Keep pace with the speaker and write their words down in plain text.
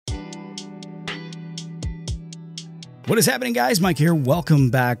What is happening, guys? Mike here. Welcome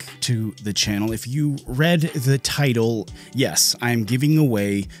back to the channel. If you read the title, yes, I'm giving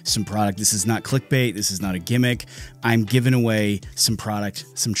away some product. This is not clickbait. This is not a gimmick. I'm giving away some product,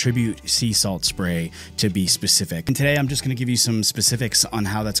 some tribute sea salt spray to be specific. And today I'm just going to give you some specifics on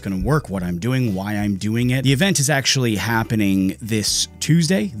how that's going to work, what I'm doing, why I'm doing it. The event is actually happening this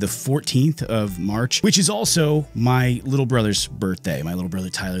Tuesday, the 14th of March, which is also my little brother's birthday. My little brother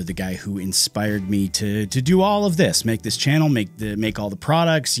Tyler, the guy who inspired me to do all of this, make this channel, make all the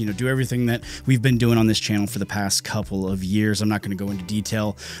products, you know, do everything that we've been doing on this channel for the past couple of years. I'm not going to go into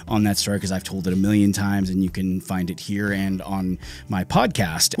detail on that story because I've told it a million times, and you can find it here and on my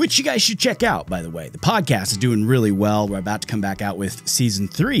podcast, which you guys should check out, by the way. The podcast is doing really well. We're about to come back out with season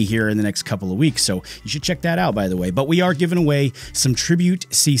 3 here in the next couple of weeks, so you should check that out, by the way. But we are giving away some tribute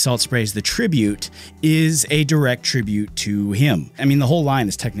sea salt sprays. The tribute is a direct tribute to him. I mean, the whole line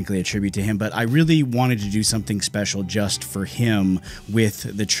is technically a tribute to him, but I really wanted to do something special just for him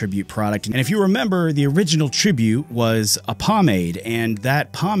with the tribute product. And if you remember, the original tribute was a pomade, and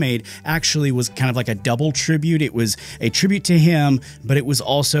that pomade actually was kind of like a double tribute. It was a tribute to him, but it was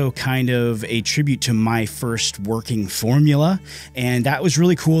also kind of a tribute to my first working formula, and that was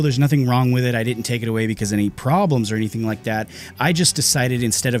really cool. There's nothing wrong with it. I didn't take it away because of any problems or anything like that. I just decided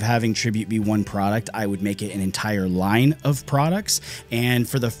instead of having tribute be one product, I would make it an entire line of products. And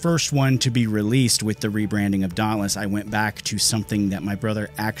for the first one to be released with the rebranding of Dauntless, I went back to something that my brother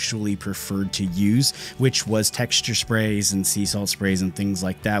actually preferred to use, which was texture sprays and sea salt sprays and things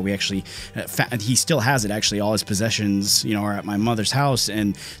like that. We actually, he still has it. Actually, all his possessions, you know, are at my mother's house,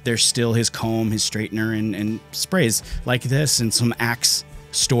 and there's still his comb, his straightener, and sprays like this, and some Axe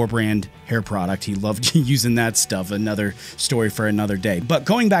store brand hair product. He loved using that stuff. Another story for another day. But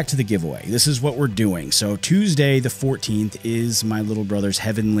going back to the giveaway, this is what we're doing. So Tuesday the 14th is my little brother's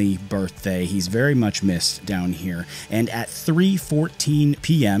heavenly birthday. He's very much missed down here. And at 3:14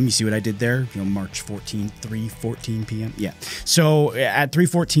 p.m., you see what I did there? You know, March 14th, 3:14 p.m. Yeah. So at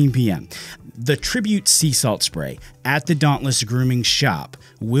 3:14 p.m., the tribute sea salt spray at the Dauntless Grooming Shop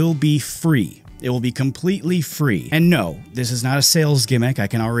will be free. It will be completely free. And no, this is not a sales gimmick. I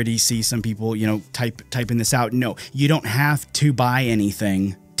can already see some people, you know, typing this out. No, you don't have to buy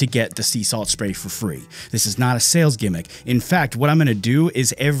anything to get the sea salt spray for free. This is not a sales gimmick. In fact, what I'm going to do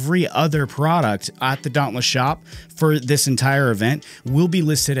is every other product at the Dauntless shop for this entire event will be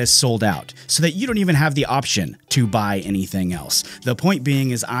listed as sold out, so that you don't even have the option to buy anything else. The point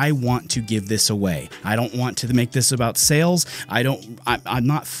being is I want to give this away. I don't want to make this about sales. I'm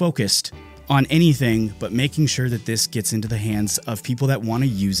not focused on anything but making sure that this gets into the hands of people that want to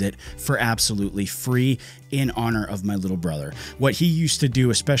use it for absolutely free in honor of my little brother. What he used to do,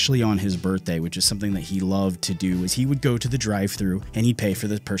 especially on his birthday, which is something that he loved to do, is he would go to the drive-thru and he'd pay for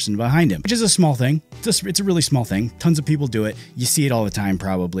the person behind him, which is a small thing. It's a really small thing. Tons of people do it. You see it all the time,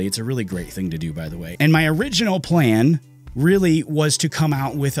 probably. It's a really great thing to do, by the way. And my original plan really was to come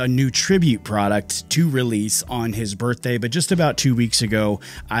out with a new tribute product to release on his birthday. But just about 2 weeks ago,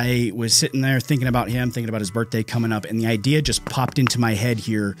 I was sitting there thinking about him, thinking about his birthday coming up, and the idea just popped into my head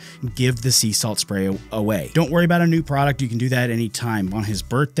here: give the sea salt spray away. Don't worry about a new product. You can do that anytime. On his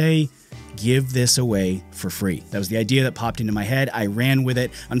birthday, give this away for free. That was the idea that popped into my head. I ran with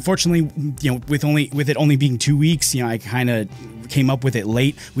it. Unfortunately, you know, with it only being 2 weeks, you know, I kind of came up with it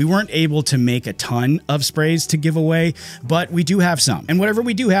late. We weren't able to make a ton of sprays to give away, but we do have some. And whatever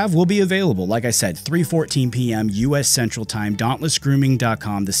we do have will be available. Like I said, 3:14 p.m. U.S. Central Time,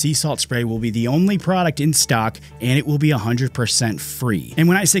 dauntlessgrooming.com. The sea salt spray will be the only product in stock, and it will be 100% free. And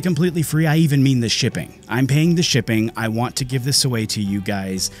when I say completely free, I even mean the shipping. I'm paying the shipping. I want to give this away to you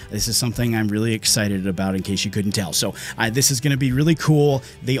guys. This is something I'm really excited about, in case you couldn't tell. So this is going to be really cool.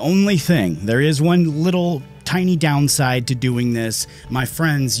 The only thing, there is one little tiny downside to doing this. My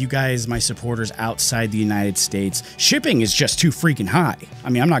friends, you guys, my supporters outside the United States, shipping is just too freaking high. I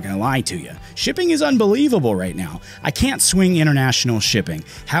mean, I'm not going to lie to you. Shipping is unbelievable right now. I can't swing international shipping.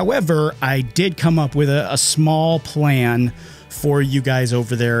 However, I did come up with a small plan for you guys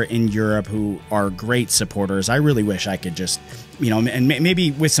over there in Europe who are great supporters. I really wish I could just, you know, and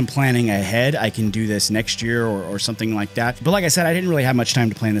maybe with some planning ahead, I can do this next year or something like that. But like I said, I didn't really have much time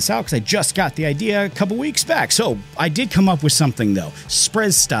to plan this out because I just got the idea a couple weeks back. So I did come up with something though.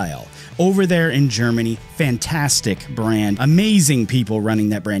 Sprezstyle over there in Germany, fantastic brand, amazing people running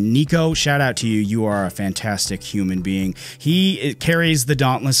that brand. Nico, shout out to you. You are a fantastic human being. He carries the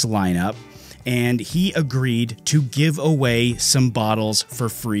Dauntless lineup. and he agreed to give away some bottles for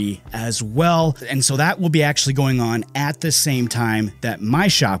free as well. And so that will be actually going on at the same time that my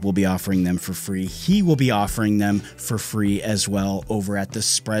shop will be offering them for free. He will be offering them for free as well over at the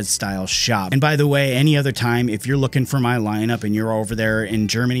Sprezstyle shop. And by the way, any other time, if you're looking for my lineup and you're over there in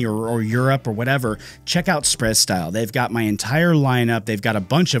Germany or Europe or whatever, check out Sprezstyle. They've got my entire lineup. They've got a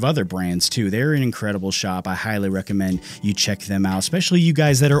bunch of other brands too. They're an incredible shop. I highly recommend you check them out, especially you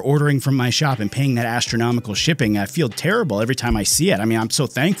guys that are ordering from my shop and paying that astronomical shipping. I feel terrible every time I see it. I mean, I'm so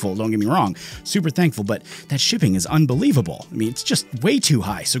thankful, don't get me wrong, super thankful, but that shipping is unbelievable. I mean, it's just way too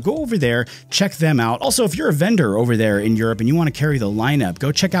high. So go over there, check them out. Also, if you're a vendor over there in Europe and you want to carry the lineup,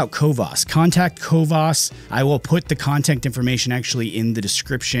 go check out Kovas. Contact Kovas. I will put the contact information actually in the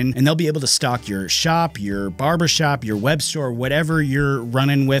description, and they'll be able to stock your shop, your barber shop, your web store, whatever you're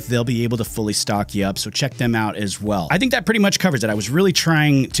running with, they'll be able to fully stock you up. So check them out as well. I think that pretty much covers it. I was really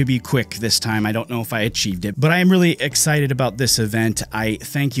trying to be quick this time. I don't know if I achieved it, but I am really excited about this event. I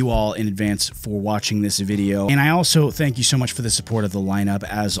thank you all in advance for watching this video. And I also thank you so much for the support of the lineup.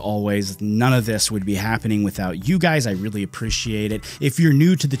 As always, none of this would be happening without you guys. I really appreciate it. If you're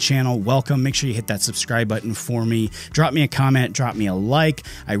new to the channel, welcome. Make sure you hit that subscribe button for me. Drop me a comment, drop me a like.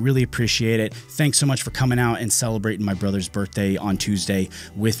 I really appreciate it. Thanks so much for coming out and celebrating my brother's birthday on Tuesday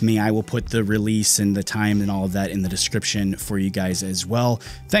with me. I will put the release and the time and all of that in the description for you guys as well.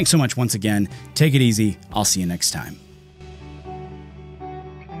 Thanks so much once again. Take it easy. I'll see you next time.